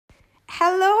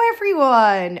Hello,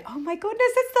 everyone. Oh my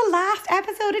goodness, it's the last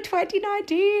episode of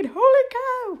 2019. Holy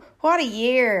cow. What a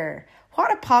year.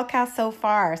 What a podcast so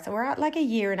far. So we're at like a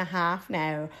year and a half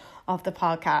now of the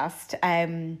podcast.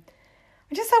 I'm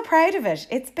just so proud of it.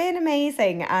 It's been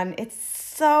amazing. And it's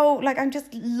so, I'm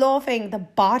just loving the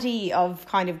body of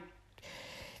kind of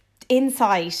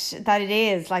insight that it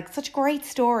is, such great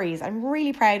stories. I'm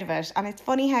really proud of it. And it's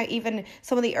funny how even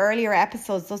some of the earlier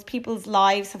episodes, those people's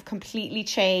lives have completely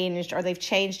changed, or they've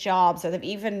changed jobs, or they've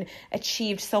even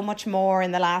achieved so much more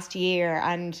in the last year.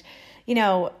 And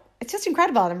it's just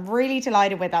incredible. I'm really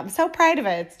delighted with that. I'm so proud of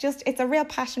it. It's a real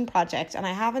passion project. And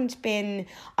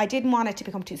I didn't want it to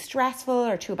become too stressful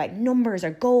or too about numbers or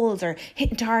goals or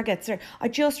hitting targets. I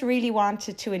just really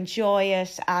wanted to enjoy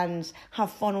it and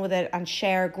have fun with it and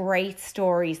share great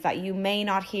stories that you may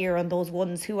not hear on those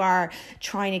ones who are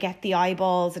trying to get the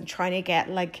eyeballs and trying to get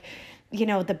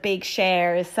the big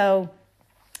shares. So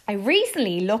I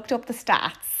recently looked up the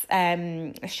stats.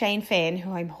 Shane Finn,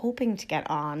 who I'm hoping to get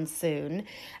on soon,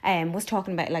 was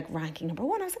talking about ranking number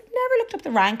one. I was never looked up the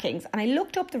rankings, and I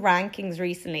looked up the rankings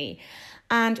recently,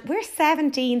 and we're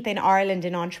 17th in Ireland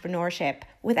in entrepreneurship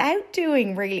without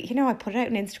doing really, I put it out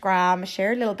on Instagram,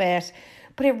 shared a little bit,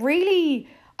 but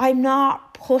I'm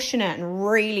not pushing it and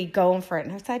really going for it.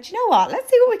 And I said, you know what,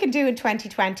 let's see what we can do in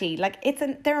 2020.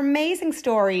 They're amazing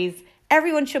stories.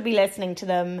 Everyone should be listening to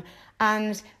them.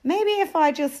 And maybe if I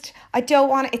don't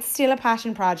want it, it's still a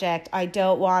passion project. I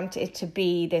don't want it to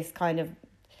be this kind of,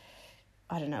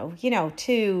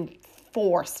 too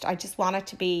forced. I just want it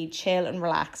to be chill and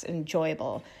relaxed and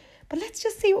enjoyable. But let's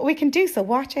just see what we can do. So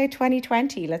watch out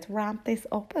 2020. Let's ramp this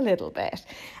up a little bit.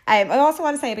 I also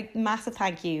want to say a big, massive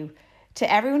thank you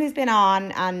to everyone who's been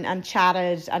on and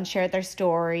chatted and shared their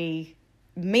story.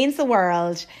 It means the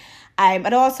world.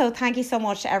 But also thank you so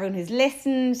much to everyone who's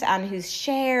listened and who's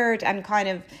shared and kind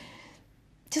of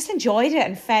just enjoyed it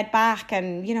and fed back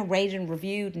and, rated and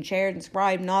reviewed and shared and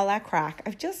subscribed and all that crack.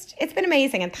 It's been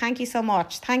amazing, and thank you so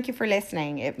much. Thank you for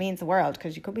listening. It means the world,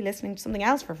 because you could be listening to something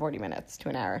else for 40 minutes to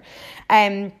an hour.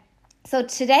 So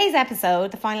today's episode,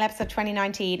 the final episode of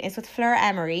 2019, is with Fleur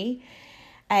Emery,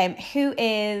 who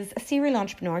is a serial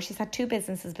entrepreneur. She's had 2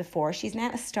 businesses before. She's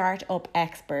now a startup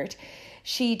expert.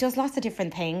 She does lots of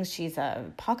different things. She's a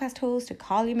podcast host, a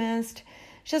columnist.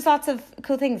 She does lots of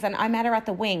cool things. And I met her at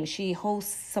the Wing. She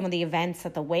hosts some of the events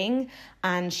at the Wing.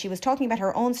 And she was talking about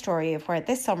her own story of where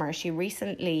this summer she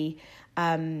recently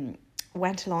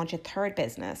went to launch a 3rd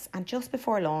business. And just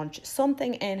before launch,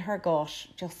 something in her gut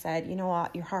just said, you know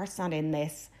what, your heart's not in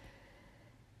this.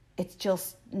 It's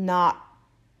just not.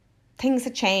 Things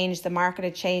had changed, the market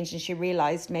had changed, and she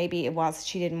realised maybe it was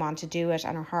she didn't want to do it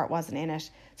and her heart wasn't in it.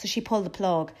 So she pulled the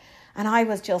plug. And I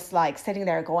was just sitting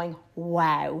there going,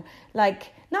 wow.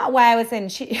 Not wow as in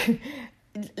she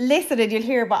listen and you'll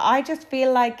hear, but I just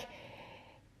feel that's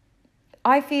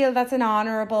an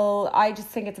honourable, I just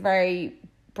think it's a very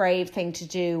brave thing to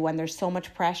do when there's so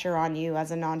much pressure on you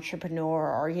as an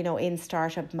entrepreneur or, in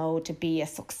startup mode to be a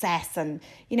success. And,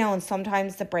 and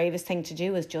sometimes the bravest thing to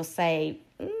do is just say,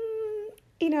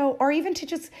 or even to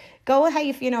just go how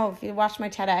if you watch my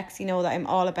TEDx, that I'm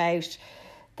all about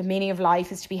the meaning of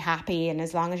life is to be happy. And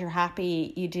as long as you're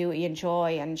happy, you do what you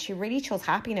enjoy. And she really chose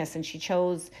happiness, and she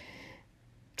chose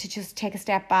to just take a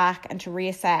step back and to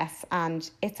reassess. And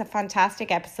it's a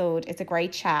fantastic episode. It's a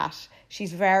great chat.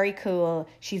 She's very cool.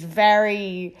 She's a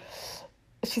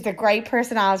great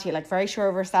personality, very sure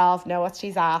of herself, know what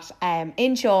she's at.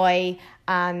 Enjoy.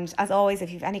 And as always, if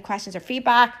you have any questions or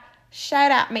feedback, shout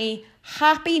at me.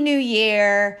 Happy New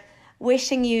Year.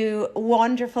 Wishing you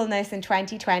wonderfulness in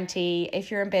 2020. If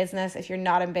you're in business, if you're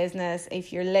not in business,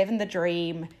 if you're living the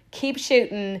dream, keep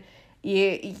shooting.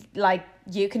 You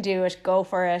can do it. Go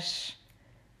for it.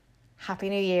 Happy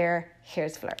New Year.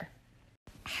 Here's Fleur.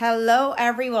 Hello,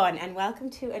 everyone, and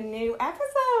welcome to a new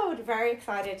episode. Very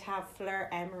excited to have Fleur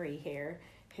Emery here,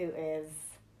 who is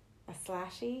a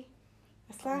slashy.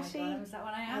 Oh my God, is that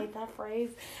what I am? I hate that phrase.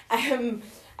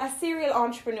 A serial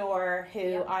entrepreneur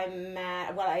who I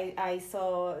met. Well, I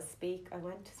saw speak. I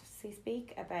went to see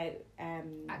speak about.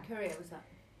 At Courier, was that?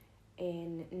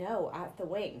 At the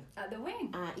Wing. At the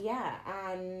Wing. Yeah,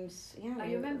 and yeah. Oh,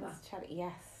 you remember?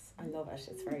 Yes, I love it.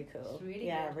 It's very cool. It's really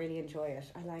good. Good. Really enjoy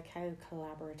it. I like how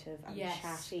collaborative and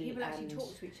chatty. People actually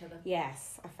talk to each other.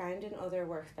 Yes, I found in other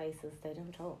workspaces they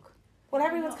don't talk. Well,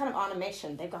 everyone's kind of on a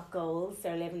mission. They've got goals.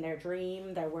 They're living their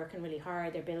dream. They're working really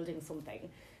hard. They're building something.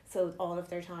 So all of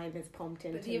their time is pumped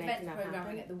into making that happen. But the event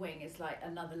programming at the Wing is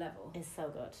another level. It's so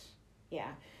good. Yeah.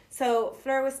 So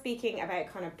Fleur was speaking about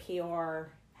kind of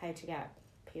PR, how to get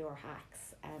PR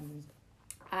hacks.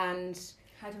 And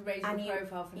How to Raise And Your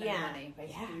Profile for No yeah, Money,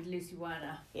 basically, yeah. with Lucy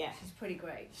Werner. Yeah. She's pretty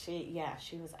great. She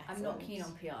was excellent. I'm not keen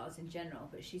on PRs in general,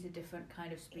 but she's a different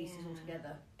kind of species Yeah.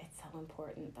 altogether. It's so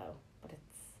important though,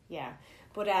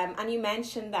 but and you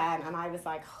mentioned then, and I was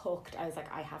like hooked. I was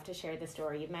like, I have to share the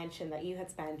story. You mentioned that you had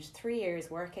spent 3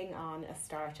 years working on a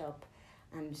startup,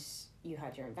 and you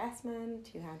had your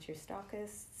investment, you had your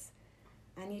stockists,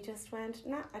 and you just went,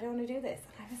 nah, I don't want to do this.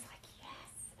 And I was like,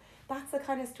 yes, that's the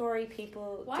kind of story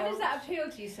people. Why does that appeal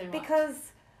to you so much?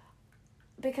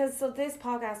 Because so this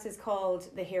podcast is called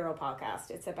the Hero Podcast.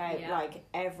 It's about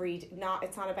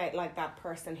it's not about like that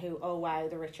person who, oh wow,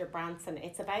 the Richard Branson.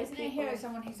 It's about Isn't people. a hero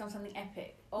someone who's done something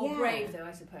epic or brave though,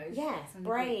 I suppose. Yes,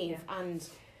 brave, and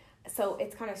so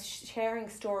it's kind of sharing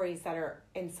stories that are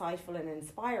insightful and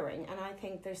inspiring. And I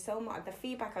think there's so much. The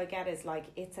feedback I get is like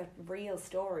it's a real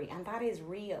story, and that is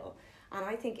real. And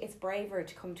I think it's braver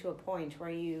to come to a point where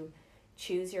you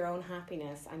choose your own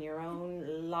happiness and your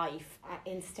own life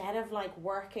instead of like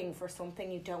working for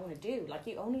something you don't want to do. Like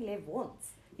you only live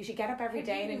once. You should get up every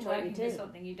day and enjoy what you do. For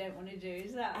something you don't want to do,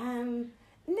 is that?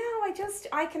 No,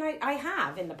 I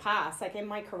have in the past. Like in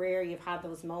my career, you've had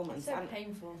those moments. It's so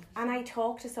painful. And I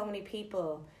talk to so many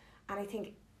people, and I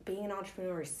think being an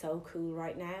entrepreneur is so cool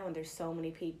right now. And there's so many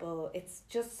people. It's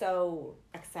just so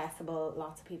accessible.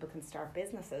 Lots of people can start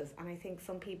businesses, and I think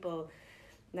some people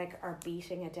like are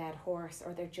beating a dead horse,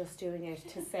 or they're just doing it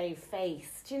to save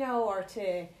face, or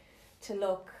to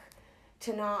look,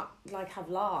 to not like have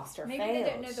lost or maybe failed. Maybe they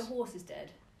don't know the horse is dead.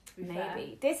 Maybe fair.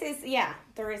 This is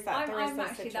there is that. I'm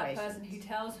actually that person who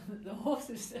tells them that the horse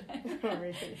is dead. Oh,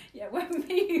 really? Yeah, when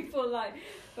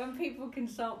people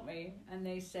consult me and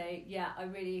they say, yeah,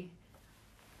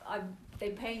 they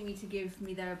pay me to give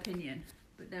me their opinion,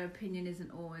 but their opinion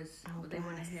isn't always what they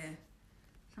want to hear.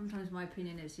 Sometimes my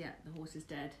opinion is, the horse is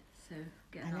dead, so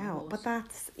get another horse. But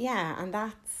that's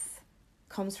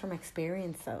comes from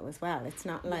experience though as well. It's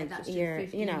not like you're,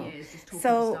 years just talking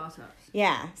to startups.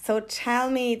 Yeah. So tell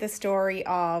me the story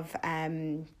of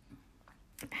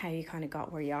how you kind of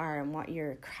got where you are and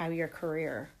how your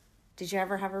career. Did you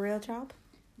ever have a real job?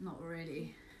 Not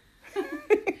really.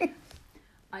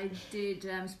 I did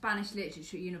Spanish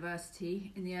literature at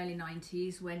university in the early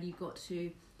 90s when you got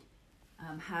to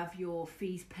have your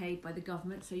fees paid by the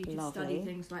government, so you could study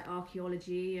things like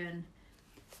archaeology and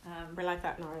we're like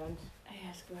that in Ireland.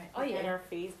 Yeah, it's great. Our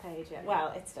fees paid. Yeah.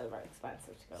 Well, it's still very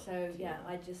expensive to go. So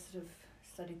I just sort of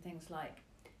studied things like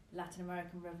Latin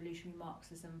American revolutionary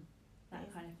Marxism,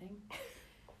 that kind of thing,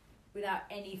 without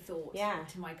any thought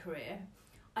to my career.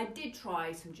 I did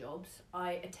try some jobs.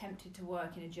 I attempted to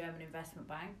work in a German investment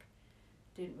bank.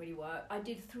 Didn't really work. I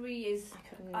did 3 years.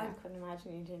 I couldn't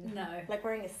imagine you did. No. Like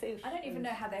wearing a suit. I don't even know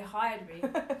how they hired me.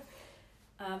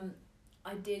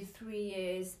 I did 3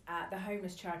 years at the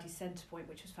homeless charity Centrepoint,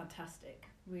 which was fantastic.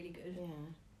 Really good.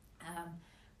 Yeah.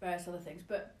 Various other things.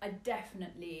 But I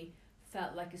definitely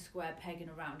felt like a square peg in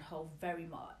a round hole very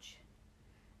much.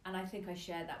 And I think I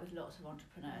shared that with lots of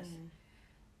entrepreneurs.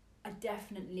 I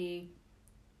definitely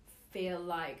feel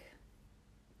like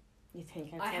you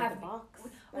think outside the box.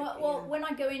 Well, when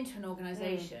I go into an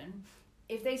organisation,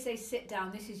 if they say sit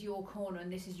down, this is your corner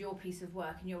and this is your piece of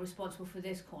work and you're responsible for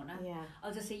this corner,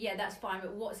 I'll just say that's fine,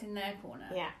 but what's in their corner?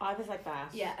 Yeah, I was like that.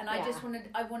 Yeah, and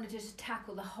I wanted to just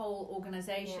tackle the whole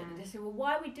organisation and just say, well,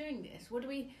 why are we doing this? What do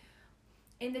we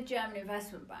in the German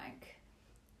investment bank?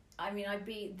 I mean, I'd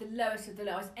be the lowest of the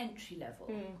low. I was entry level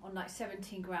on like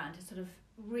 17 grand. It's sort of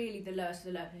really the lowest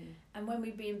of the low. And when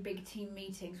we'd be in big team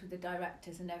meetings with the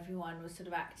directors and everyone was sort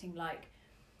of acting like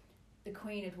the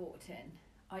Queen had walked in,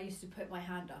 I used to put my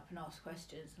hand up and ask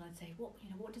questions, and I'd say, what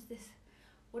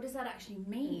does that actually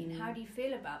mean? How do you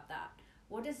feel about that?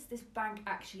 What does this bank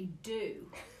actually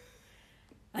do?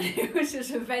 And it was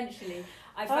just eventually,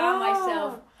 I found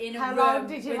myself in a room. How long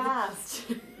did you last?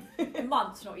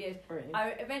 Months, not years. Really?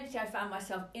 I found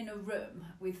myself in a room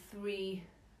with 3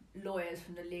 lawyers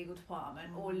from the legal department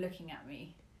all looking at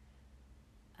me,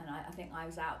 and I think I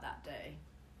was out that day.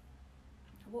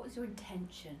 What was your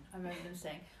intention? I remember them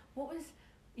saying, what was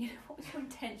your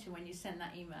intention when you sent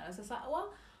that email? I was just like,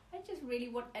 well, I just really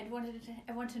wanted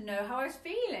everyone to know how I was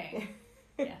feeling.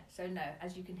 So no,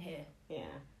 as you can hear,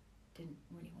 didn't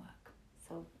really work.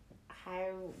 So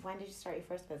when did you start your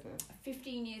first business?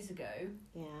 15 years ago.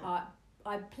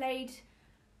 I played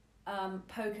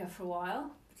poker for a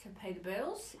while to pay the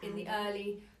bills in the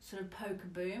early sort of poker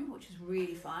boom, which was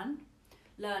really fun.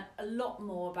 Learned a lot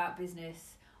more about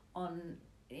business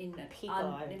in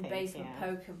basement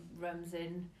poker rooms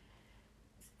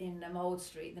in Old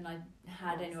Street than I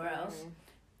had anywhere else.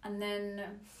 And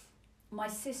then my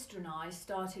sister and I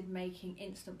started making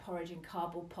instant porridge in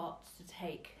cardboard pots to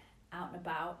take out and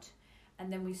about.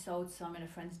 And then we sold some in a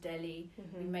friend's deli.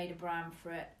 We made a brand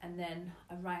for it. And then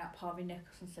I rang up Harvey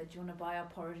Nichols and said, do you want to buy our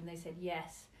porridge? And they said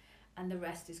yes. And the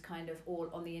rest is kind of all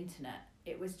on the internet.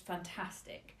 It was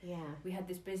fantastic. Yeah. We had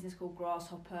this business called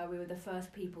Grasshopper. We were the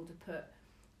first people to put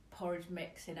porridge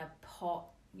mix in a pot,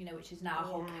 you know, which is now a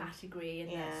whole category in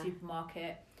the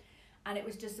supermarket. And it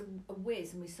was just a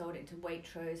whiz. And we sold it to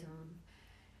Waitrose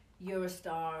and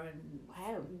Eurostar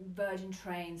and Virgin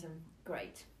Trains, and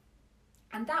great.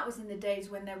 And that was in the days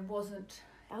when there wasn't.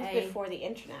 That was before the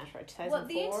internet, right? 2004. Well,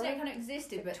 the internet kind of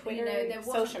existed, but Twitter, you know, there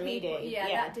wasn't social media.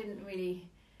 that didn't really.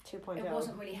 2.0. It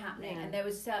wasn't really happening, and there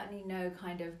was certainly no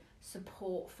kind of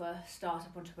support for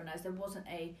startup entrepreneurs. There wasn't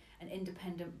an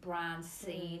independent brand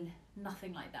scene,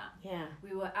 nothing like that. Yeah.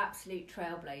 We were absolute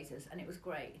trailblazers, and it was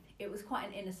great. It was quite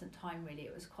an innocent time, really.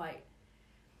 It was great.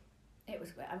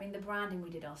 I mean, the branding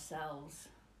we did ourselves,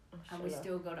 and we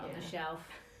still got it on the shelf.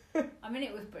 I mean,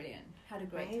 it was brilliant. Had a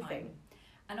great time.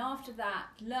 And after that,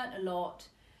 learnt a lot.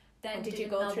 Then and did you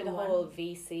go through the whole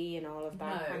VC and all of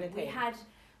that kind of thing?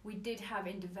 We did have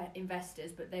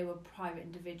investors, but they were private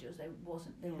individuals. They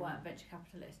weren't venture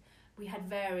capitalists. We had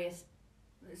various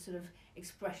sort of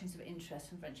expressions of interest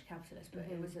from venture capitalists, but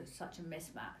it was such a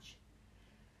mismatch.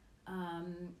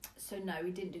 So no, we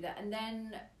didn't do that. And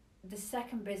then the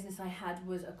second business I had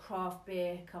was a craft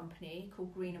beer company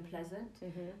called Green and Pleasant.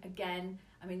 Again,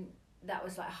 I mean, that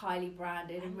was like highly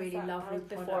branded and really lovely product.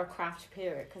 Before craft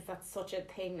beer, because that's such a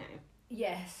thing now.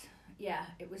 Yes, yeah,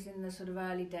 it was in the sort of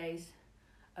early days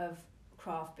of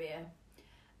craft beer.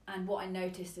 And what I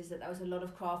noticed is that there was a lot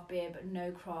of craft beer but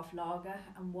no craft lager,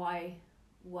 and why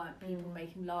weren't people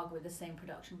making lager with the same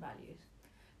production values?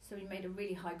 So we made a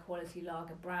really high quality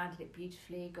lager, branded it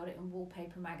beautifully, got it in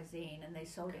Wallpaper magazine, and they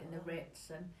sold it in the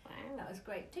Ritz, and that was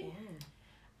great too. Yeah.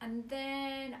 And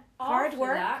then hard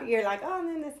work. That, you're like, oh, and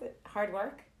then this hard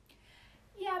work.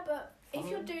 Yeah, but if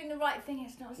you're doing the right thing,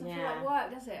 it doesn't feel like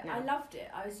work, does it? No. I loved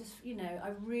it. I was just, you know, I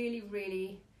really,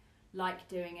 really like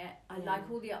doing it. I like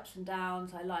all the ups and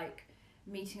downs. I like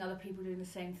meeting other people doing the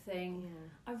same thing.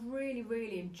 Yeah. I've really,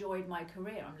 really enjoyed my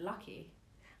career. I'm lucky.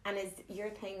 And is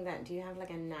your thing that, do you have like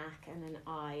a knack and an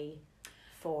eye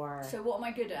for... So what am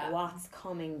I good at? What's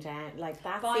coming down? Like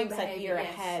that Buying seems behaviour, like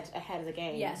you're ahead of the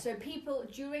game. Yeah, so people,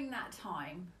 during that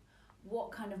time,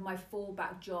 what kind of my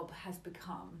fallback job has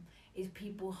become is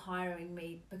people hiring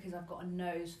me because I've got a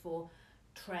nose for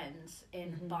trends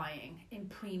in buying, in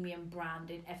premium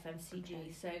branded FMCG.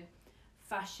 Okay. So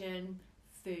fashion,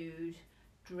 food,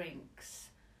 drinks,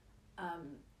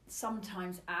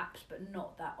 sometimes apps, but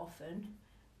not that often.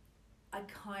 I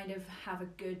kind of have a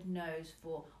good nose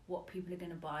for what people are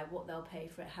going to buy, what they'll pay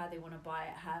for it, how they want to buy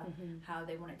it, how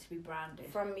they want it to be branded.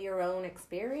 From your own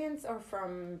experience, or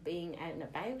from being out and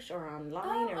about, or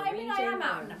online, or reading? I am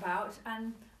out and about,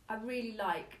 and I really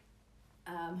like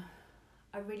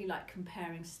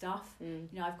comparing stuff. You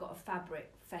know, I've got a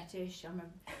fabric fetish. I'm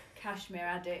a cashmere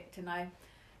addict, and I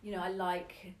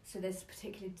like, so there's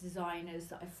particular designers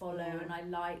that I follow and I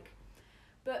like,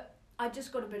 but I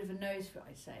just got a bit of a nose for it,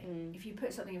 I'd say. If you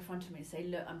put something in front of me and say,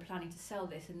 look, I'm planning to sell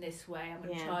this in this way, I'm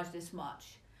going to charge this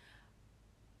much,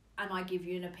 and I give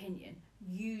you an opinion,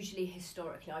 usually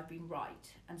historically I've been right,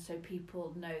 and so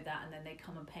people know that, and then they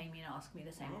come and pay me and ask me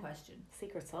the same question.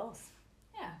 Secret sauce.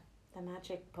 Yeah. The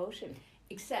magic potion.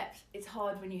 Except it's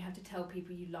hard when you have to tell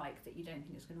people you like that you don't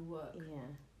think it's going to work. Yeah.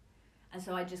 And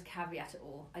so I just caveat it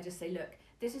all. I just say, look,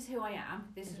 this is who I am,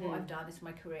 this is what I've done, this is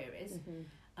what my career is.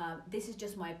 This is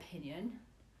just my opinion.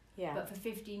 Yeah. But for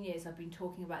 15 years I've been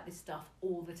talking about this stuff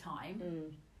all the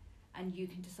time. And you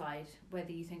can decide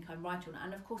whether you think I'm right or not.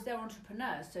 And of course they're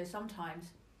entrepreneurs, so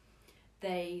sometimes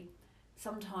they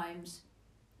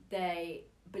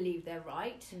believe they're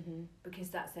right because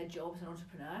that's their job as an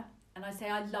entrepreneur. And I say,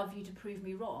 I'd love you to prove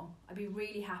me wrong. I'd be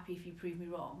really happy if you prove me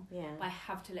wrong. Yeah. But I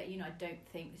have to let you know I don't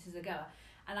think this is a goer.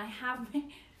 And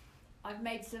I've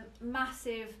made some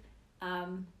massive,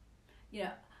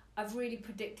 I've really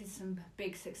predicted some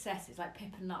big successes, like Pip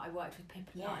and Nut. I worked with Pip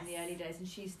and Nut in the early days, and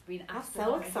she's been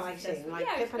absolutely exciting. Successful. Like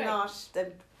Pip and Nut,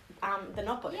 the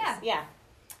Nut Boys. Yeah.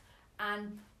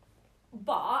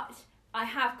 But I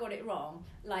have got it wrong.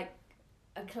 Like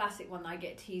a classic one that I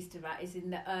get teased about is in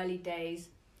the early days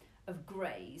of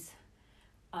Grays.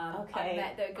 Okay. I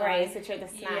met the Grays, which are the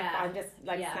snack. I'm just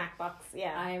like snack box.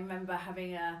 Yeah. I remember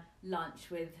having a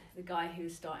lunch with the guy who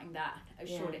was starting that at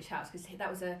Shoreditch House, because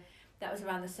that was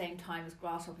around the same time as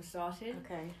Grasshopper started.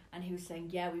 Okay. And he was saying,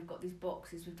 we've got these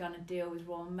boxes, we've done a deal with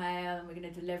Royal Mail, and we're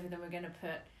going to deliver them, we're going to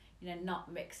put,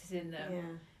 nut mixes in them. Yeah.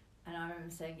 And I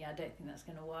remember saying, I don't think that's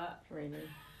going to work. Really?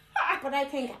 But I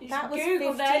think You that was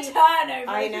Google 15. their turnover.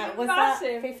 I know. It's Was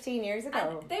massive. that 15 years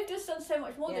ago? And they've just done so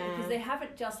much more than Yeah. because they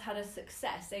haven't just had a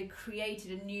success. They've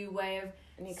created a new way of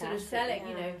New sort of category, selling. yeah.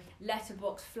 You know,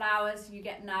 letterbox flowers you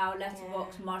get now,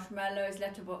 letterbox marshmallows,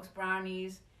 letterbox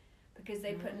brownies, because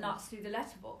they put nuts through the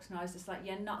letterbox. And I was just like,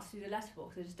 yeah, nuts through the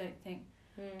letterbox. I just don't think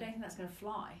that's going to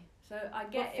fly. So I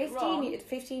get it wrong.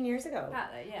 15 years ago.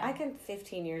 About that, yeah. I can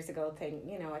 15 years ago think,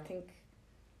 you know, I think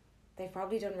they've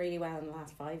probably done really well in the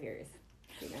last 5 years.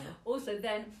 You know. Also,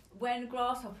 then when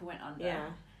Grasshopper went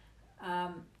under,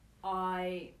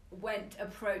 I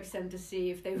approached them to see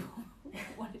if they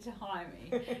wanted to hire me,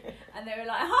 and they were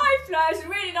like, "Hi, Fleur, it's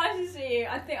really nice to see you.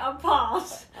 I think I'll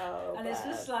pass." Oh, and it's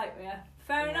just like,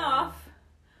 fair enough.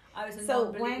 I was a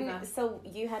non-believer. So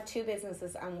you had two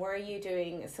businesses, and were you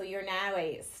doing? So you're now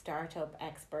a startup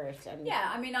expert, and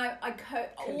I mean, I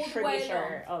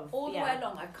all the way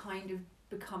along. I've kind of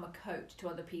become a coach to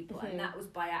other people, and that was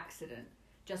by accident,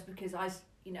 just because I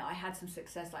had some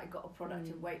success. Like I got a product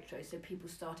in Waitrose, so people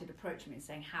started approaching me and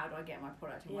saying, "How do I get my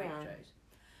product in Waitrose?"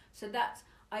 So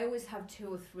I always have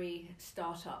 2 or 3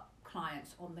 startup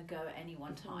clients on the go at any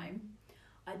one time.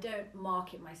 I don't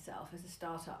market myself as a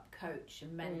startup coach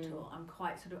and mentor. I'm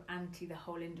quite sort of anti the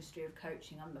whole industry of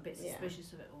coaching. I'm a bit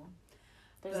suspicious of it all.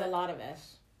 There's a lot of it,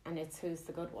 and it's who's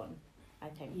the good one, I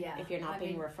think. Yeah. If you're not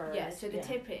being referred. Yeah. So the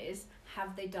tip is,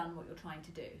 have they done what you're trying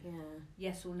to do? Yeah.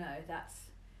 Yes or no.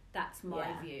 That's my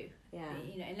view. Yeah.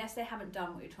 You know, unless they haven't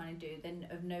done what you're trying to do, then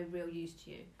of no real use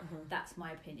to you. That's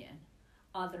my opinion.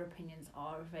 Other opinions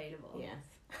are available.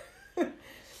 Yes.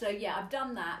 So I've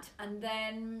done that, and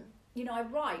then I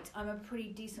write. I'm a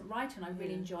pretty decent writer, and I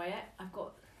really enjoy it. I've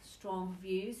got strong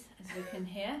views, as you can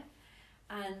hear.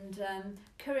 And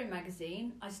Courier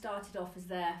magazine, I started off as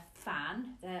their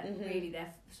fan. They're really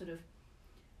their sort of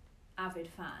avid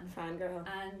fan. Fangirl.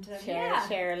 And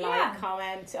share, like,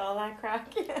 comment, all that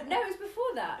crack. No, it was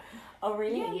before that. Oh,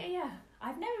 really? Yeah.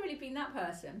 I've never really been that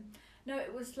person. No,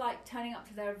 it was like turning up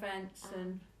to their events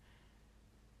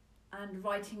and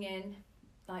writing in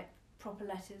like proper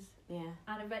letters. Yeah.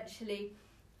 And eventually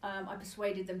I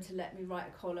persuaded them to let me write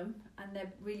a column, and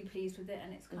they're really pleased with it,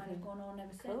 and it's kind of gone on ever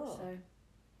since. So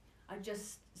I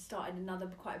just started another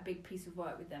quite a big piece of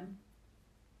work with them.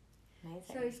 Amazing.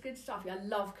 So it's good stuff. I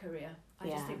love Courier. I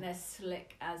just think they're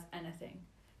slick as anything.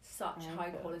 Such high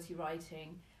quality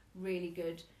writing, really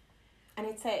good.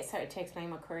 And to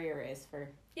explain what Courier is for.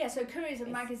 Yeah, so Courier is a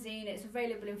magazine. It's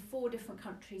available in 4 different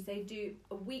countries. They do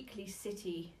a weekly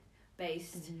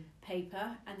city-based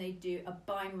paper, and they do a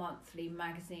bi-monthly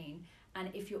magazine. And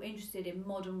if you're interested in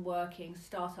modern working,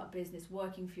 startup business,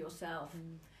 working for yourself,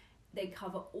 they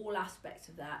cover all aspects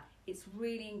of that. It's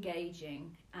really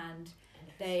engaging, and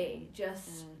they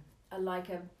just are like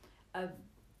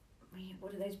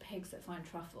what are those pigs that find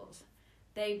truffles?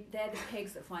 They're the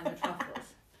pigs that find the truffles.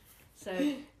 So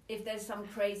if there's some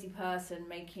crazy person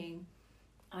making,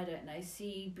 I don't know,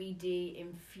 CBD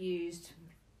infused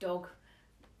dog,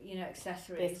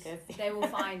 accessories, biscuits. They will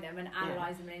find them and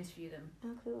analyse them and interview them.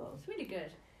 Oh, cool. It's really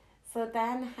good. So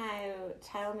then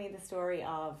tell me the story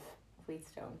of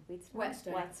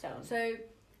Whetstone. So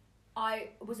I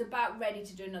was about ready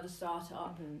to do another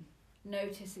startup,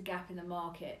 noticed a gap in the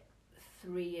market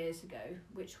 3 years ago,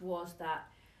 which was that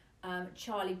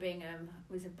Charlie Bingham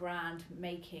was a brand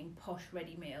making posh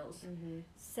ready meals,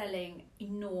 selling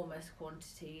enormous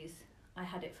quantities. I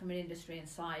had it from an industry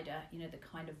insider, the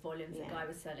kind of volumes the guy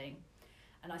was selling.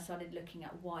 And I started looking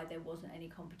at why there wasn't any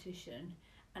competition.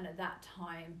 And at that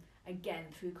time, again,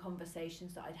 through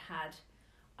conversations that I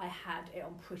had it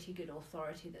on pretty good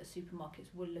authority that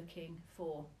supermarkets were looking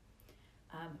for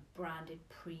branded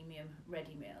premium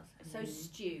ready meals. So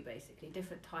stew, basically,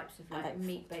 different types of like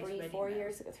meat-based ready meals.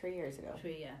 3 years ago.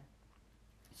 3, yeah.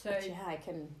 So I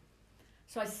can.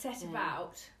 So I set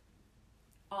about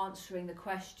answering the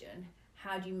question: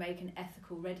 how do you make an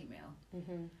ethical ready meal?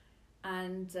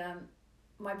 And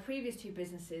my previous 2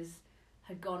 businesses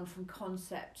had gone from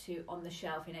concept to on the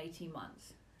shelf in 18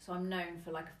 months. So I'm known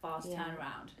for like a fast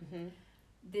turnaround.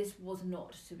 This was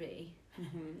not to be.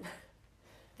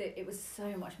 It was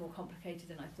so much more complicated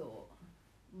than I thought.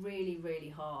 Really, really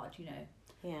hard,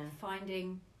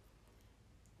 Finding,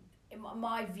 in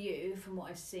my view, from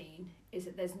what I've seen, is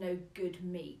that there's no good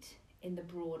meat in the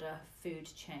broader food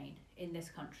chain in this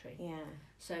country. Yeah.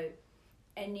 So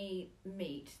any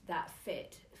meat that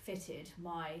fitted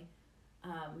my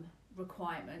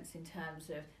requirements in terms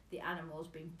of the animals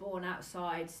being born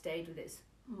outside, stayed with its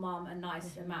mum a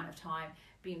nice amount of time,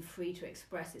 being free to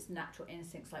express its natural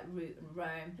instincts like root and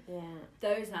roam. Yeah.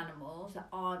 Those animals that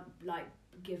aren't like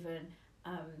given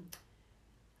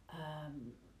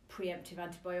preemptive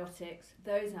antibiotics.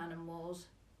 Those animals,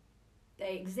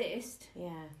 they exist,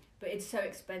 but it's so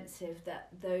expensive that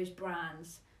those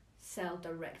brands sell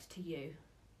direct to you.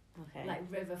 Okay. Like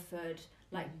Riverford,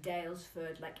 like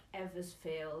Dalesford, like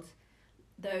Eversfield.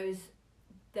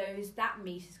 That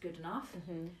meat is good enough,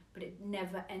 but it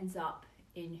never ends up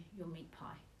in your meat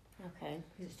pie. Okay.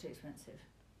 Because it's too expensive.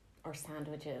 Or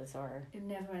sandwiches, or it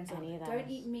never ends any up. of that. Don't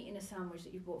eat meat in a sandwich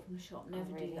that you bought from the shop.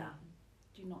 Never do that.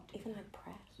 Do not do even that. like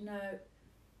Pret.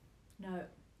 No.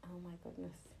 Oh my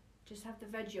goodness. Just have the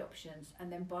veggie options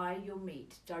and then buy your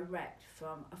meat direct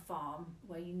from a farm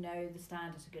where you know the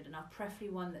standards are good enough. Preferably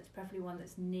one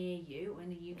that's near you or in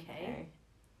the UK. Okay.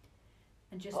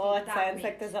 And just eat it that sounds meat.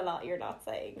 like there's a lot you're not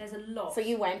saying. There's a lot. So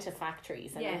you went to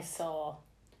factories and you Yes. saw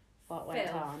what went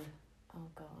Filth. on. Oh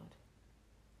God.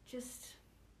 Just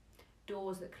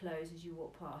doors that close as you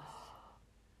walk past.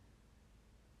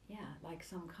 Yeah, like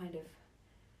some kind of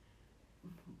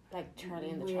like Charlie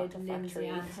and the weird Chocolate Lindsay Factory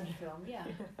Anderson film.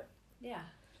 Yeah.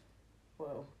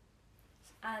 Whoa.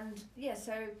 And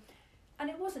and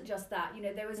it wasn't just that,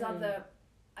 there was other,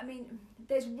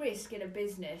 there's risk in a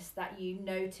business that you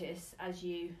notice as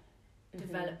you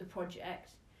develop the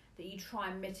project, that you try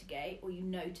and mitigate, or you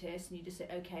notice and you just say,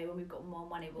 okay, when we've got more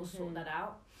money, we'll sort that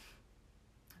out.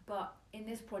 But in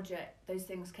this project, those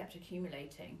things kept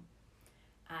accumulating,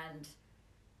 and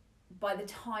by the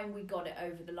time we got it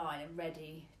over the line and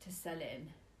ready to sell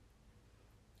in,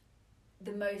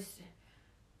 the most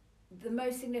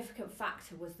significant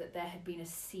factor was that there had been a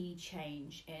sea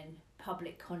change in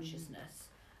public consciousness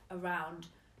around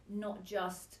not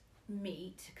just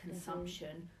meat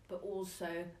consumption, but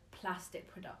also plastic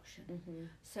production.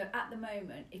 So at the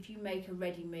moment, if you make a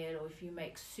ready meal, or if you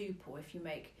make soup, or if you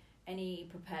make any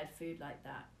prepared food like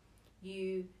that,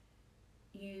 you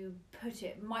put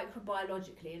it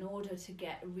microbiologically, in order to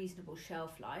get a reasonable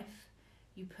shelf life,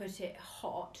 you put it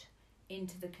hot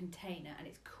into the container and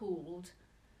it's cooled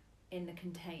in the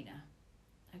container.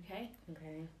 Okay?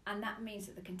 And that means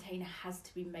that the container has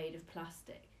to be made of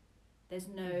plastic. There's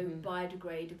no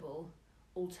biodegradable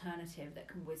alternative that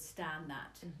can withstand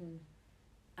that.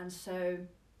 And so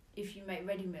if you make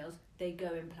ready meals, they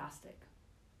go in plastic.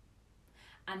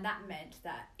 And that meant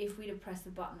that if we'd have pressed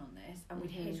the button on this and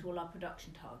we'd hit all our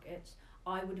production targets,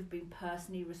 I would have been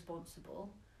personally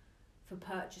responsible for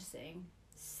purchasing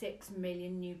 6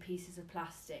 million new pieces of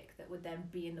plastic that would then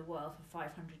be in the world for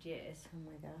 500 years. Oh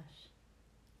my gosh.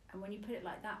 And when you put it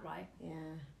like that, right?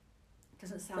 Yeah. It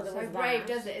doesn't sound so brave,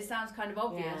 does it? It sounds kind of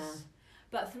obvious. Yeah.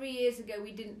 But 3 years ago,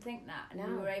 we didn't think that. And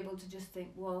we were able to just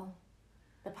think, well...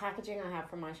 The packaging I have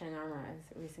for My Shining Armour, I was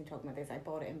recently talking about this, I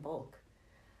bought it in bulk.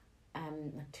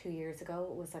 Like 2 years ago,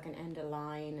 it was like an end of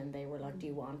line, and they were like, do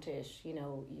you want it?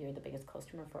 You're the biggest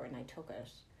customer for it, and I took it.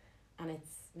 And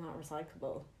it's not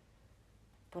recyclable.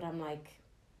 But I'm like,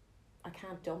 I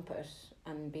can't dump it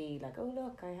and be like, oh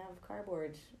look, I have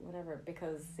cardboard, whatever,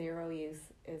 because 0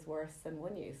 use is worse than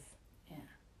 1 use. Yeah.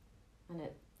 And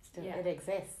it still it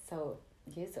exists, so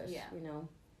use it,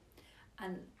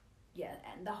 And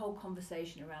and the whole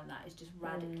conversation around that is just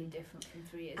radically different from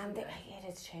 3 years ago. And it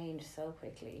has changed so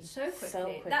quickly. So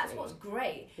quickly. That's what's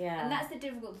great. Yeah. And that's the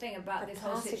difficult thing about this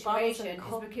whole situation, is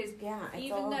because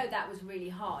even though that was really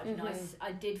hard,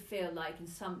 I did feel like in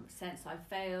some sense I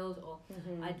failed, or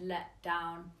I'd let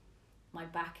down my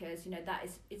backers.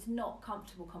 It's not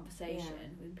comfortable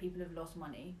conversation when people have lost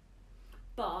money.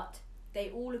 But they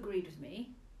all agreed with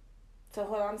me. So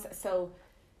hold on.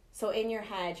 So in your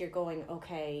head you're going,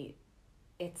 okay,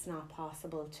 it's not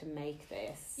possible to make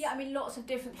this. Yeah, lots of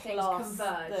different things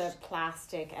converged. The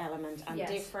plastic element and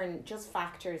different just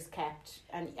factors kept,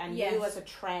 and you as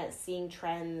a seeing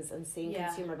trends and seeing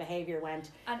consumer behaviour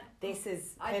went, and this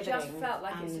is pivoting. I just felt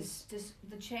like it's just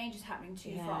the change is happening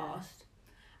too fast,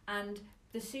 and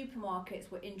the supermarkets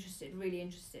were really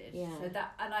interested. Yeah. So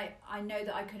that, and I know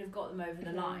that I could have got them over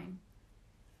the line,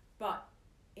 but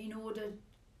in order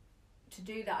to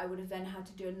do that, I would have then had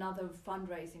to do another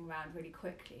fundraising round really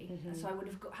quickly, and so I would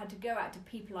have had to go out to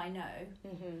people I know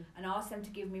and ask them to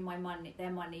give me their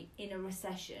money in a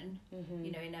recession,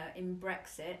 in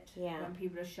Brexit, when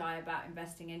people are shy about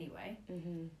investing anyway.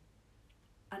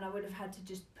 And I would have had to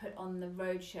just put on the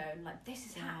roadshow and like, this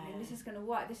is happening, this is going to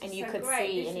work, this is so great. And you could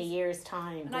see in a year's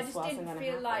time, and I just didn't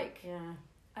feel like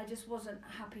I just wasn't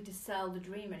happy to sell the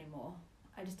dream anymore.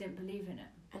 I just didn't believe in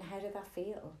it. And how did that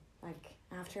feel? Like,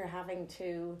 after having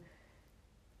to...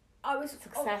 I was...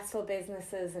 Successful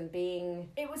businesses and being...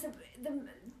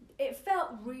 It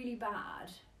felt really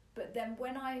bad, but then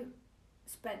when I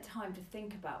spent time to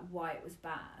think about why it was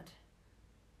bad,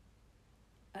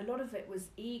 a lot of it was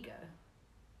ego.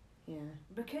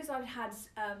 because I've had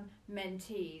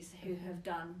mentees who have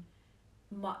done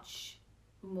much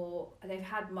more, they've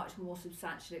had much more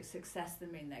substantial success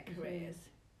than me in their careers,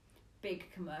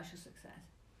 big commercial success.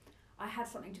 I had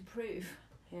something to prove.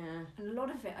 Yeah. And a lot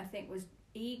of it, I think, was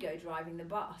ego driving the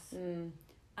bus.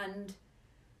 And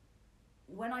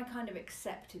when I kind of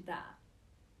accepted that,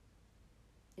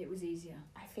 it was easier.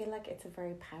 I feel like it's a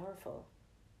very powerful,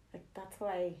 like that's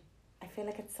why I feel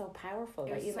like it's so powerful.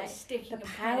 It was you like sticking the a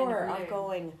power pen in a of balloon.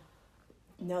 going,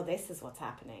 no, this is what's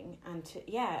happening, and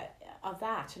of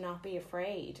that, to not be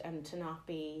afraid and to not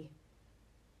be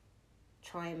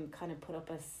try and kind of put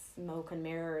up a smoke and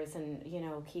mirrors and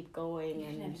keep going. You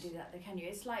and can never do that, though, can you?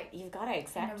 It's like you've got to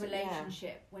accept in a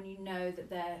relationship when you know that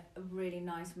they're a really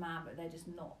nice man but they're just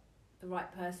not the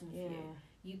right person for you.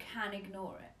 You can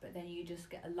ignore it, but then you just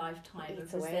get a lifetime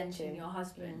of resenting your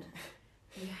husband.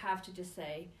 You have to just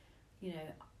say,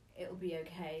 it'll be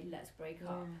okay, let's break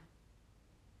up.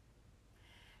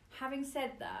 Having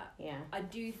said that, I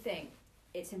do think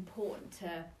it's important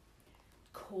to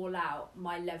call out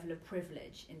my level of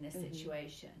privilege in this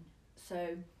situation. So,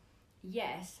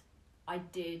 yes, I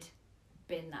did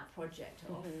bin that project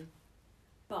off,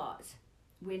 but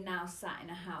we're now sat in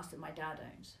a house that my dad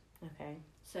owns. Okay.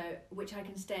 So, which I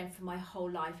can stay in for my whole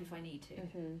life if I need to.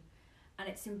 And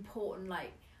it's important,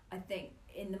 like, I think,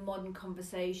 in the modern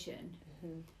conversation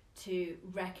to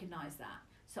recognise that.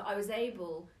 So I was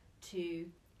able to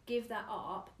give that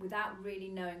up without really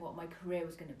knowing what my career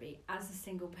was going to be as a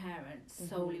single parent,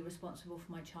 solely responsible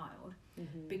for my child,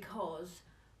 because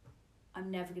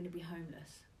I'm never going to be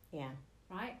homeless. Yeah.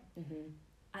 Right?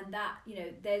 And that,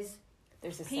 there's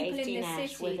a people in the net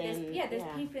city. within,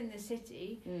 There's people in the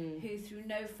city who, through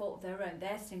no fault of their own,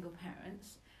 they're single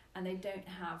parents and they don't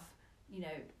have,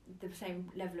 the same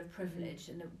level of privilege.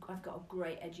 And I've got a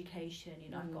great education.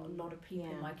 I've got a lot of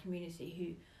people in my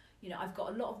community who, I've got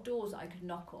a lot of doors that I could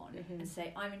knock on and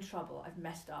say, I'm in trouble. I've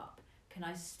messed up. Can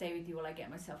I stay with you while I get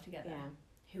myself together?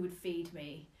 Who would feed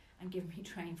me and give me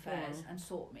train fares and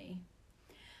sort me?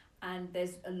 And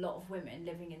there's a lot of women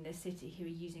living in this city who are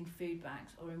using food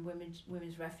banks or in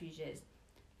women's refuges,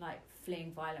 like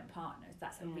fleeing violent partners.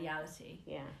 That's a reality.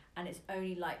 And it's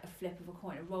only like a flip of a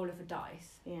coin, a roll of a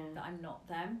dice, that I'm not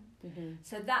them.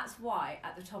 So that's why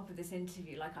at the top of this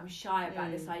interview, like, I'm shy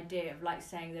about this idea of like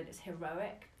saying that it's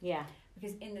heroic.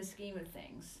 Because in the scheme of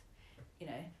things,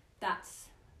 that's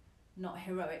not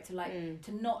heroic to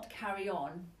to not carry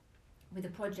on with a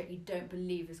project you don't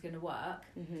believe is going to work,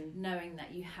 knowing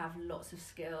that you have lots of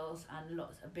skills and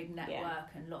a big network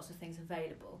and lots of things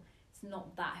available. It's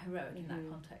not that heroic in that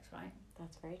context, right?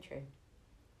 That's very true.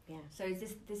 Yeah. So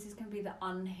this is going to be the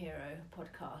unhero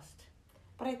podcast.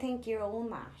 But I think you own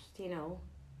that,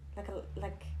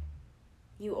 like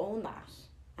you own that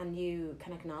and you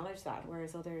can acknowledge that,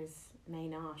 whereas others may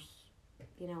not,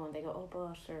 and they go, oh,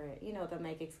 but, or, they'll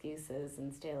make excuses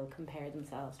and still compare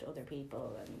themselves to other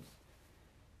people. And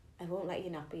I won't let you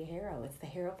not be a hero. It's the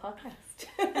Hero Podcast.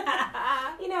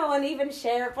 And even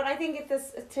share. But I think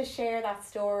it's to share that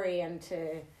story and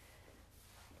to...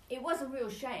 It was a real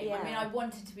shame. I mean, I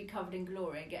wanted to be covered in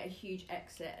glory and get a huge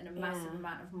exit and a massive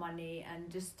amount of money and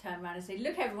just turn around and say,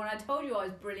 look, everyone, I told you I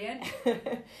was brilliant.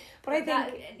 But I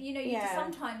think... you just,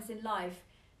 sometimes in life,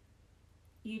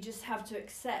 you just have to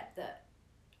accept that...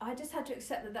 I just had to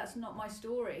accept that that's not my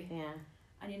story.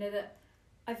 And that...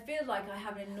 I feel like I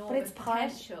have an enormous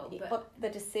potential, but the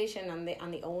decision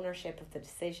and the ownership of the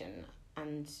decision,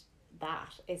 and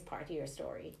that is part of your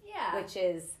story. Which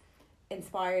is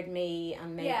inspired me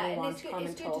and made me want to come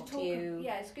and talk to you.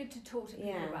 It's good to talk to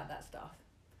people about that stuff.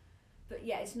 But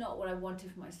it's not what I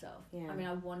wanted for myself. I mean,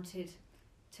 I wanted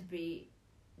to be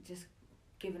just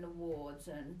given awards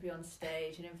and be on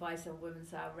stage and invited on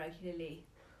Women's Hour regularly,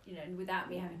 and without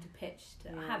me having to pitch.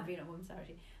 I have been on Women's Hour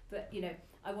actually, but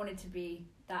I wanted to be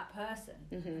that person.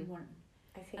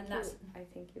 I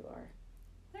think you are.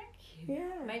 Thank you.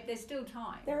 Yeah. Maybe there's still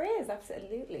time. There is,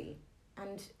 absolutely.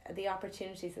 And the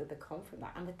opportunities that come from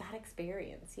that, and with that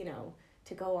experience,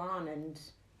 to go on, and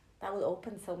that will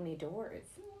open so many doors.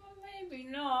 Well, maybe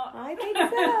not. I think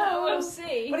so. We'll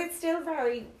see. But it's still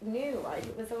very new.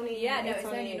 It was only... it's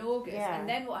only in August. And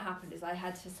then what happened is I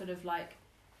had to sort of like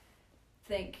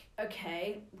think,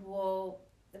 okay, well,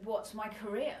 what's my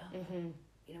career?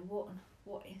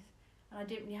 What is... And I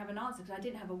didn't really have an answer because I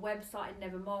didn't have a website. I'd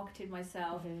never marketed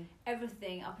myself.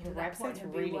 Everything up until that point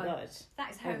had been really good.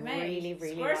 That's homemade. I really,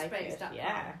 really Squarespace. like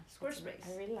it.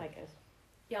 Squarespace. I really like it.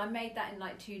 Yeah, I made that in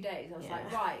like 2 days. I was like,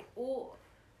 right, or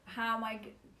how am I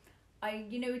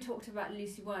we talked about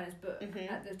Lucy Werner's book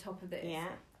at the top of this. Yeah.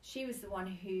 She was the one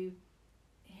who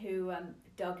who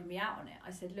dug me out on it.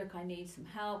 I said, look, I need some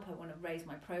help. I want to raise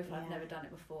my profile. I've never done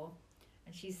it before.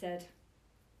 And she said,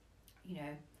 you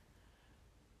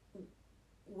know,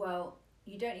 well,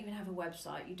 you don't even have a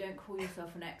website. You don't call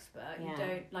yourself an expert. You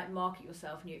don't like market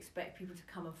yourself, and you expect people to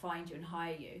come and find you and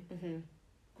hire you. Mm-hmm.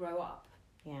 Grow up.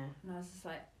 Yeah. And I was just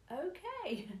like,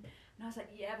 okay. And I was like,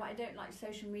 yeah, but I don't like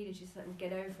social media. She's like, well,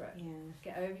 get over it. Yeah.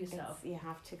 Get over yourself. You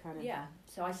have to kind of. Yeah.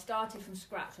 So I started from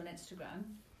scratch on Instagram.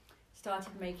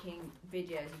 Started making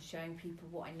videos and showing people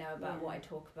what I know about, what I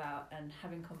talk about, and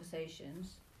having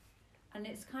conversations. And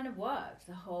it's kind of worked.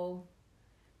 The whole.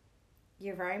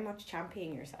 You're very much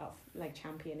championing yourself.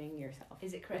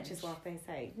 Is it cringe? Which is what they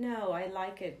say. No, I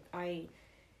like it.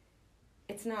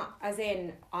 It's not, as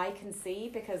in, I can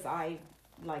see, because I've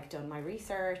like done my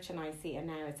research and I see, and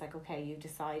now it's like, okay, you've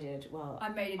decided, well, I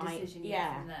made a decision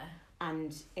from there.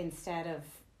 And instead of,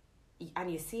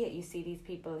 and you see these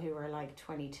people who are like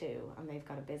 22 and they've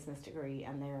got a business degree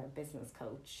and they're a business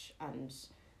coach and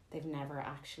they've never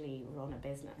actually run a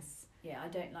business. Yeah, I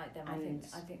don't like them. I think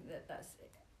that's,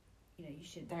 you know, you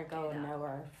shouldn't. They're going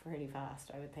nowhere pretty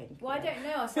fast, I would think. Well, I don't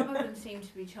know. Some of them seem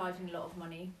to be charging a lot of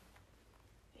money.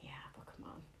 Yeah, but come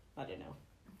on, I don't know.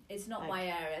 It's not my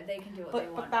area. They can do what they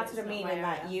want. But that's what I mean, in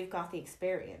that you've got the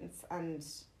experience, and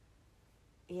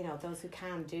you know, those who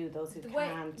can do, those who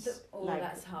can't.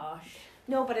 That's harsh.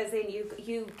 No, but as in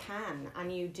you can,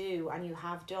 and you do, and you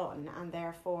have done, and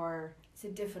therefore it's a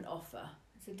different offer.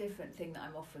 It's a different thing that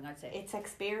I'm offering, I'd say. It's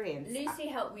experience. Lucy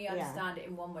helped me understand it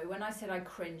in one way. When I said I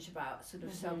cringe about sort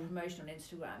of self-promotion on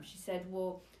Instagram, she said,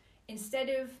 well, instead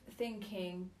of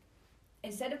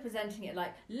presenting it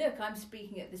like, look, I'm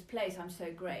speaking at this place, I'm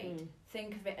so great,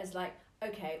 think of it as like,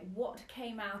 okay, what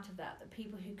came out of that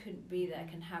people who couldn't be there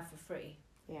can have for free?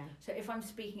 Yeah. So if I'm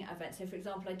speaking at events, so for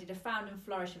example, I did a Found and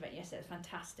Flourish event yesterday, it was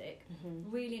fantastic.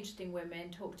 Really interesting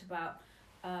women, talked about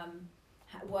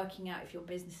working out if your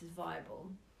business is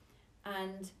viable,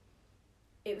 and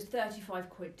it was 35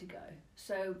 quid to go.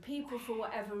 So people, for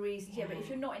whatever reason, but if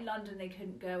you're not in London, they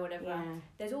couldn't go, whatever.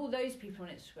 There's all those people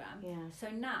on Instagram. So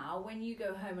now when you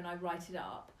go home and I write it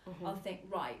up, I'll think,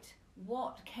 right,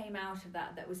 what came out of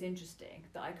that was interesting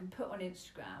that I can put on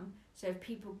Instagram, so if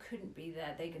people couldn't be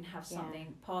there, they can have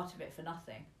something, part of it for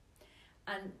nothing.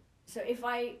 And so if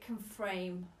I can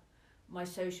frame my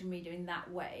social media in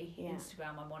that way,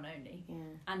 Instagram I'm on only,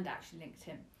 and actually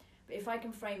LinkedIn, but if I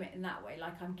can frame it in that way,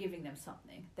 like I'm giving them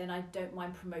something, then I don't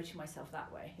mind promoting myself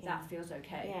that way. That feels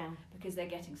okay, because they're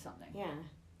getting something.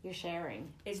 You're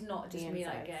sharing. It's not just me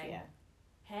like going,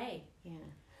 hey.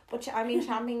 But I mean,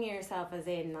 championing yourself as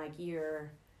in like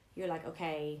you're like,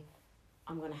 okay,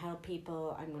 I'm going to help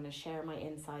people, I'm going to share my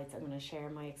insights, I'm going to share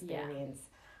my experience,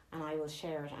 and I will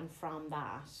share it, and from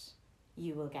that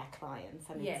you will get clients,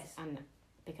 and and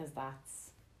because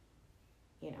that's,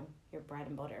 you know, your bread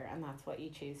and butter, and that's what you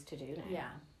choose to do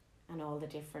now. And all the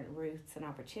different routes and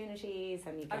opportunities,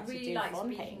 and you get to do fun things. I really like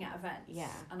speaking at events,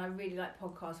 and I really like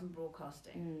podcasts and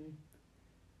broadcasting.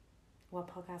 What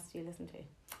podcast do you listen to?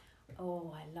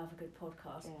 Oh, I love a good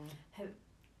podcast.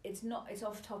 It's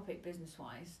off topic business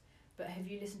wise, but have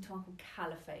you listened to one called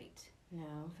Caliphate?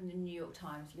 No. From the New York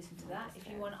Times. Listen to that. If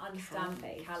you want to understand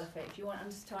Caliphate, if you want to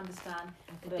understand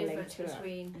the difference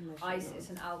between ISIS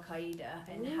and Al Qaeda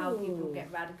and how people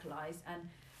get radicalised, and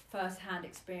first-hand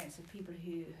experience of people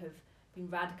who have been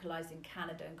radicalised in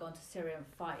Canada and gone to Syria and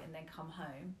fight and then come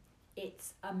home,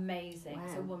 it's amazing. Wow.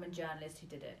 It's a woman journalist who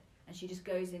did it, and she just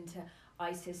goes into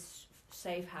ISIS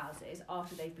safe houses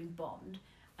after they've been bombed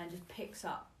and just picks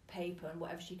up paper and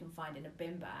whatever she can find in a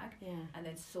bin bag, and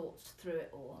then sorts through it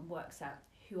all and works out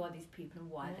who are these people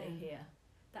and why they're here.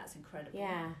 That's incredible.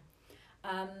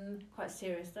 Quite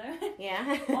serious though.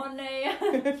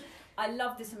 I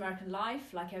love This American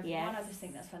Life, like everyone. I just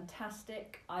think that's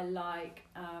fantastic. I like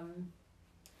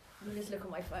let me just look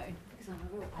on my phone because I'm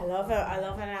a real I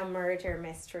love an murder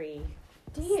mystery.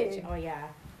 Do you? Oh yeah.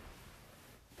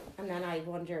 And then I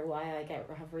wonder why I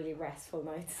have really restful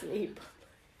night's sleep.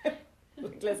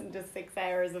 Like listen to 6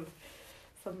 hours of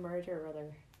some murder or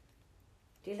other.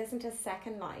 Do you listen to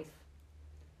Second Life?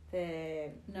 No.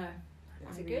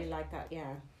 Is it really good? Like that,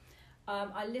 yeah.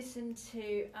 I listened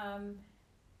to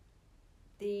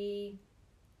the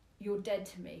You're Dead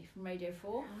to Me from Radio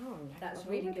 4. Oh, that's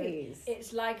really good.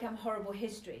 It's like Horrible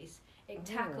Histories. It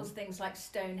tackles things like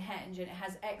Stonehenge, and it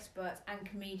has experts and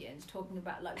comedians talking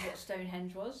about like what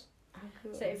Stonehenge was. Oh,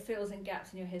 cool. So it fills in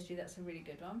gaps in your history. That's a really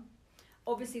good one.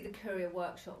 Obviously the Courier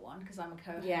Workshop one, because I'm a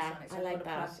co-host on it, so I like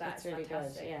that. It's really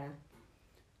fantastic.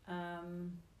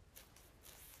 Good.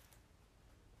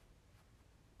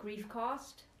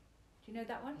 Griefcast. Do you know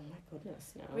that one? Oh my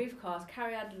goodness, no. Griefcast.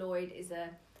 Carrie Lloyd is a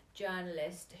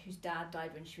journalist whose dad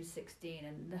died when she was 16,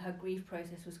 and her grief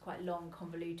process was quite long,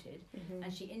 convoluted,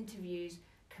 and she interviews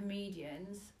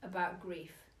comedians about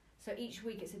grief. So each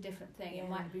week it's a different thing. It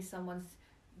might be someone's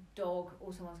dog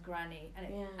or someone's granny,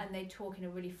 and they talk in a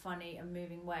really funny and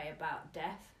moving way about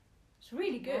death. It's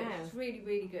really good. Wow. It's really,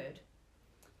 really good.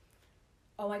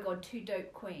 Oh my God, Two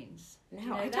Dope Queens.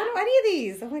 No, I don't know any of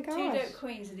these. Oh my gosh. Two Dope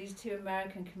Queens are these two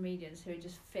American comedians who are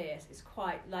just fierce. It's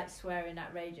quite like swearing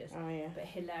outrageous, but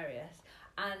hilarious.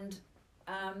 And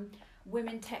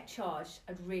Women Tech Charge,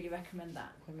 I'd really recommend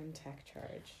that. Women Tech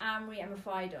Charge. Emery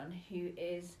who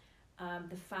is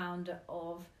the founder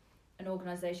of an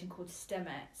organisation called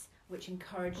STEMETS, which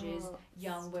encourages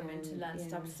young women to learn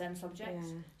STEM subjects.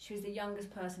 Yeah. She was the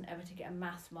youngest person ever to get a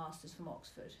maths master's from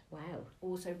Oxford. Wow.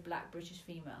 Also black British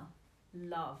female.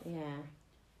 Love. Yeah.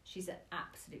 She's an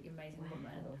absolutely amazing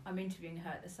woman. I'm interviewing her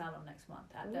at the salon next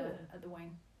month at the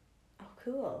wing. Oh,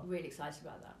 cool. Really excited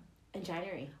about that. In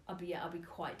January? I'll be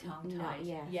quite tongue-tied. She's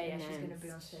going to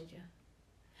be on stage,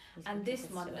 And this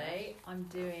Monday, I'm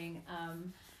doing...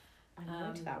 I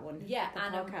went to that one. Yeah,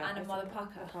 Anna Mother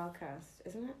Pucker. The podcast,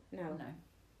 isn't it? No.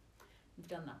 You've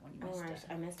done that one. You missed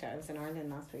it. I missed it. I was in Ireland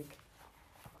last week.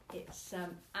 It's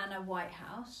Anna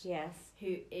Whitehouse. Yes.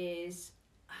 Who is...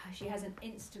 She has an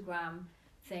Instagram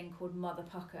thing called Mother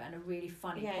Pucker and a really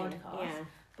funny podcast. Yeah.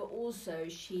 But also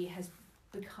she has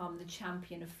become the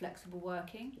champion of flexible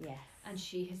working. Yes. And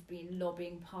she has been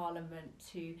lobbying Parliament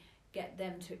to get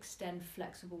them to extend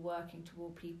flexible working to all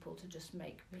people to just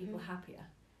make people happier.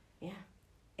 Yeah,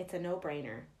 it's a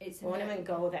no-brainer. I won't even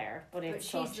go there, but it's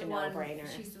such a no-brainer.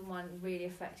 She's the one really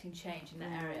affecting change in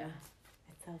that area.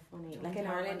 It's so funny. Like in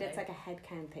Ireland, it's like a head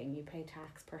count thing. You pay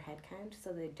tax per head count,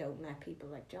 so they don't let people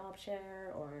like job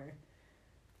share, or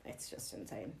it's just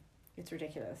insane. It's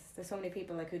ridiculous. There's so many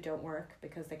people like who don't work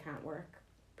because they can't work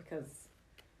because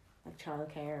like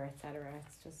childcare, etc.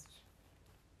 It's just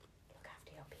look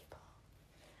after your people.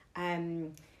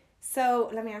 So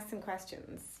let me ask some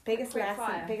questions. Biggest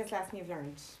lesson you've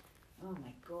learned. Oh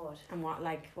my God. And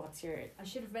what's your... I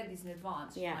should have read these in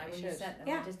advance. Yeah, when you sent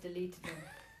them. I just deleted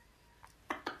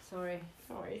them. Sorry.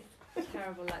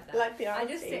 Terrible like that. Like the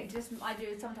honesty. I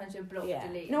do sometimes a block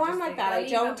delete. No, I'm like that. I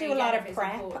don't do a lot of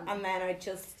prep, and then I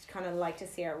just kind of like to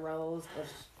see how it rolls. But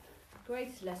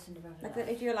greatest lesson of ever. Like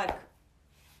if you're like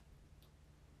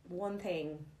one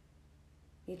thing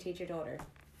you teach your daughter,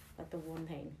 like the one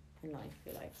thing in life,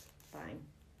 you're like, bang.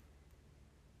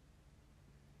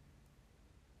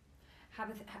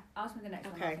 Ask me the next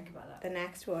one. I'll think about that. The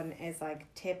next one is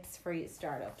like tips for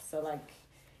startups. So like,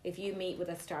 if you meet with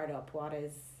a startup, what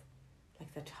is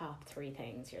like the top 3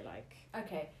 things you're like?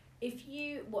 Okay. If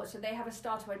you so they have a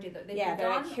startup idea that they've they're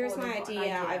like, here's my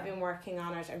idea. I've been working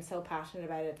on it. I'm so passionate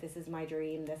about it. This is my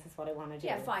dream. This is what I want to do.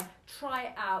 Yeah, fine. Try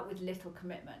it out with little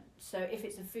commitment. So if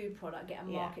it's a food product, get a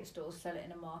market stall, sell it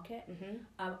in a market.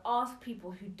 Mm-hmm. Ask people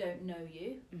who don't know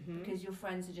you because your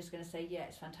friends are just going to say, yeah,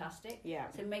 it's fantastic. Yeah.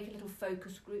 So make a little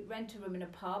focus group. Rent a room in a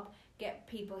pub. Get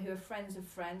people who are friends of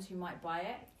friends who might buy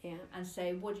it. Yeah. And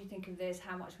say, what do you think of this?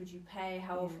 How much would you pay?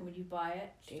 How often would you buy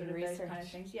it? Sort of those kind of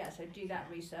things. Yeah. So do that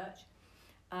research.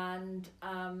 And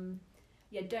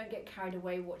don't get carried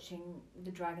away watching The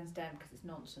Dragon's Den because it's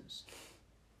nonsense.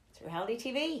 It's reality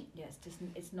TV. Yeah,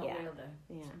 it's not real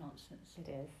though. Yeah. It's nonsense. It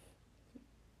is.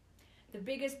 The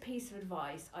biggest piece of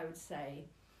advice I would say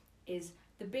is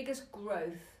the biggest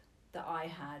growth that I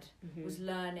had was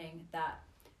learning that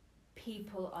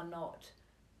people are not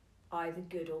either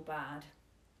good or bad.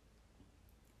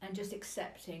 And just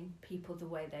accepting people the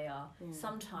way they are. Yeah.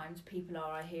 Sometimes people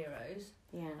are our heroes,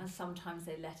 and sometimes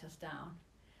they let us down.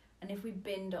 And if we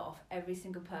binned off every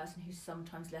single person who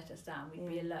sometimes let us down, we'd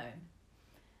be alone.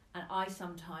 And I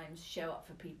sometimes show up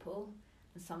for people,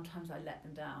 and sometimes I let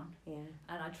them down. Yeah.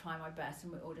 And I try my best,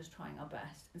 and we're all just trying our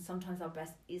best. And sometimes our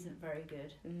best isn't very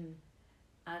good. Mm.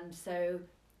 And so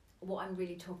what I'm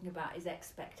really talking about is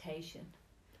expectation.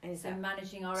 And so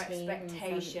managing our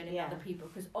expectation in other people,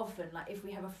 because often, like if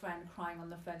we have a friend crying on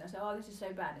the phone, they say, "Oh, this is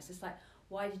so bad." It's just like,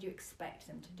 why did you expect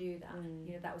them to do that?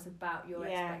 You know, that was about your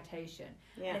expectation.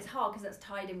 Yeah. And it's hard because that's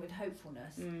tied in with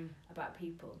hopefulness about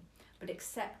people, but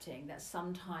accepting that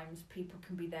sometimes people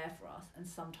can be there for us and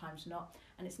sometimes not,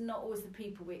 and it's not always the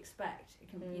people we expect.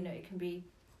 It can, it can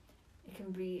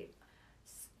be.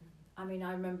 I mean,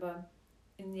 I remember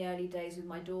in the early days with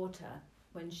my daughter,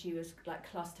 when she was like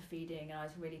cluster feeding and I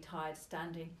was really tired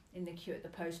standing in the queue at the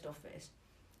post office,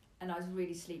 and I was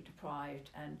really sleep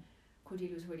deprived, and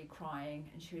Cordelia was really crying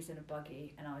and she was in a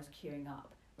buggy and I was queuing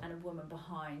up, and a woman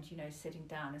behind, sitting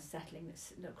down and settling,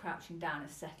 crouching down and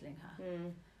settling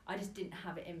her. I just didn't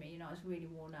have it in me. I was really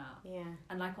worn out. Yeah.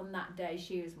 And like on that day,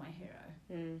 she was my hero.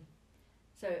 Mm.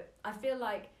 So I feel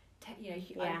like,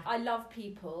 I love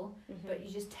people, but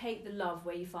you just take the love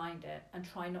where you find it and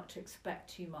try not to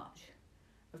expect too much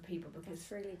of people, because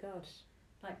it's really good.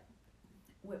 Like,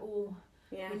 we're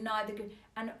neither good.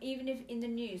 And even if in the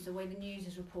news, the way the news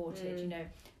is reported,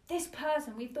 this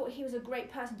person, we thought he was a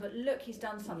great person, but look, he's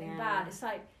done something bad. It's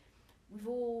like,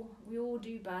 we all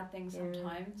do bad things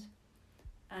sometimes.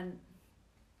 And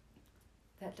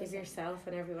that give yourself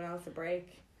and everyone else a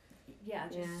break. Yeah,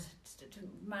 just to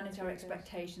manage our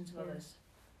expectations of others.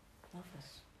 Love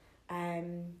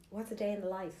it. What's a day in the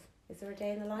life? Is there a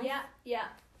day in the life? Yeah.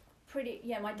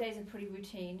 My days are pretty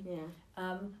routine.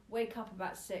 Yeah. Wake up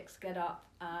about 6, get up,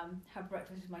 have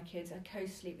breakfast with my kids. I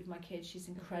co-sleep with my kids. She's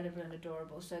incredible and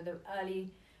adorable. So the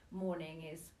early morning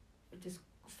is just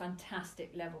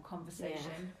fantastic level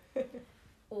conversation. Yeah.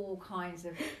 All kinds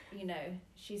of,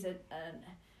 she's an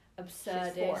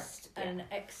absurdist and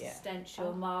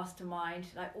existential mastermind.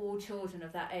 Like all children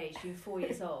of that age, you're 4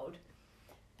 years old,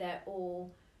 they're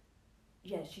all,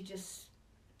 she just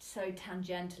so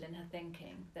tangential in her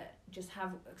thinking that just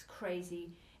have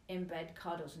crazy in-bed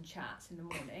cuddles and chats in the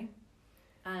morning,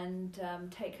 and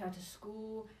take her to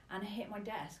school and hit my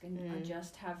desk and I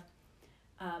just have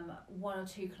 1 or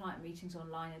 2 client meetings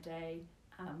online a day,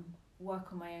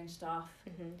 work on my own stuff,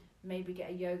 maybe get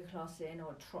a yoga class in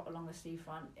or trot along the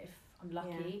seafront if I'm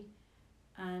lucky,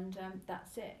 and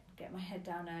that's it. Get my head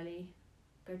down early,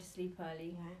 go to sleep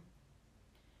early.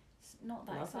 It's not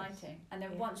that exciting. And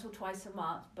then once or twice a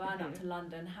month, burn up to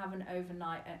London, have an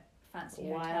overnight at fancy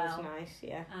hotel, nice,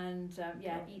 and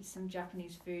eat some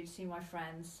Japanese food, see my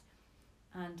friends,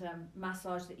 and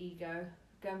massage the ego,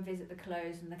 go and visit the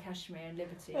clothes and the cashmere and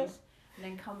Liberties, and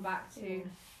then come back to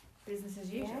business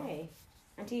as usual. Yay.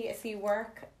 And do you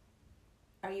work?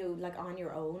 Are you like on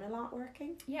your own a lot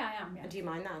working? Yeah, I am. Yeah. And do you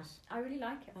mind that? I really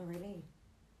like it. Oh, really?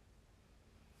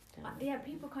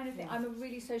 People kind of think I'm a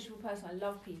really sociable person. I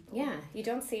love people. Yeah, you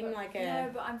don't seem like a... No,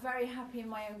 but I'm very happy in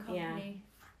my own company.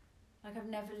 Yeah. Like I've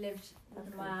never lived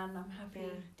with a man. I'm happy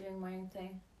doing my own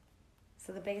thing.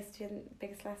 So the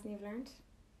biggest lesson you've learned?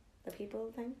 The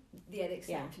people thing? Yeah, the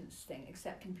acceptance thing.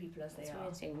 Accepting people as they are.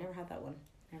 That's really never had that one.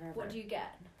 Never ever. What do you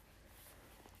get?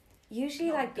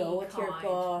 Usually like go with your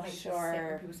gut,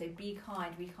 or... People say be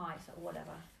kind, so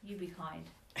whatever. You be kind.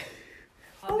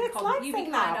 Well, it's like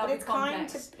saying that, but it's kind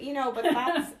to, but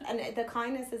that's, and the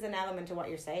kindness is an element to what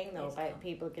you're saying though, about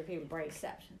give people breaks.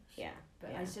 Acceptance. Yeah.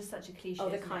 But it's just such a cliche. Oh,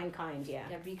 the kind, yeah.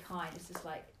 Yeah, be kind. It's just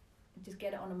like, just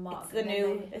get it on a mug. It's the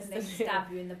new. They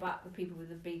stab you in the back with people with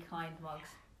the be kind mugs.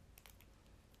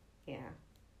 Yeah.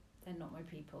 They're not my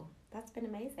people. That's been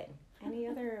amazing. Any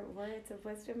other words of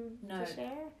wisdom to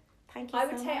share? Thank you I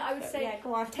would say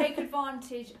go on. Take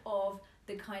advantage of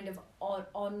the kind of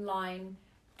online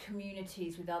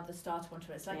communities with other startup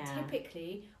entrepreneurs. Like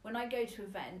typically when I go to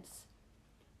events,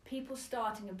 people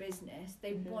starting a business,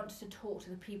 they want to talk to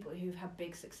the people who've had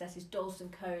big successes, Dawson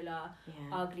Cola,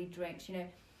 Ugly Drinks,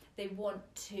 they want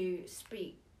to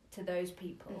speak to those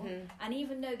people. And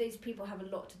even though these people have a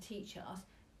lot to teach us,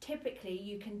 typically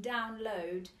you can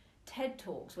download TED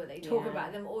Talks where they talk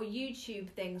about them, or YouTube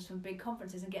things from big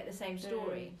conferences and get the same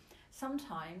story.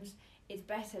 Sometimes it's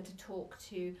better to talk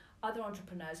to other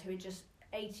entrepreneurs who are just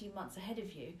 18 months ahead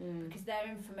of you, because their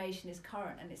information is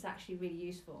current and it's actually really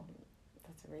useful.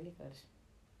 That's a really good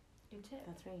tip.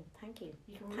 That's right. Thank you.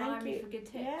 You can rely on me for good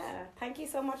tips. Yeah. Thank you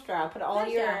so much, Dra. I'll put all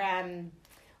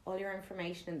your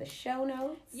information in the show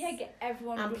notes. Yeah, get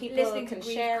everyone and people listening can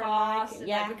to share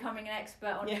and becoming an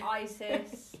expert on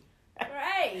ISIS.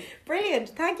 Great. Brilliant.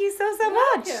 Thank you so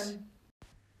much.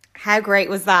 How great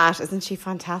was that? Isn't she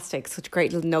fantastic? Such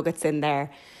great little nuggets in there.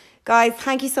 Guys,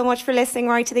 thank you so much for listening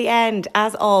right to the end.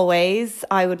 As always,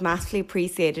 I would massively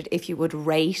appreciate it if you would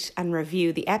rate and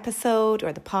review the episode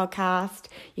or the podcast.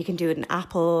 You can do it in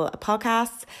Apple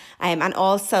Podcasts. And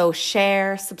also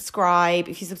share, subscribe.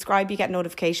 If you subscribe, you get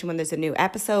notification when there's a new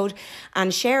episode.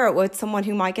 And share it with someone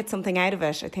who might get something out of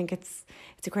it. I think it's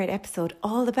a great episode.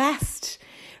 All the best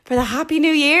for the happy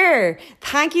new year.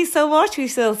 Thank you so much. We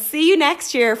shall see you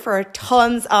next year for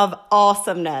tons of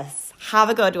awesomeness. Have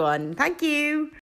a good one. Thank you.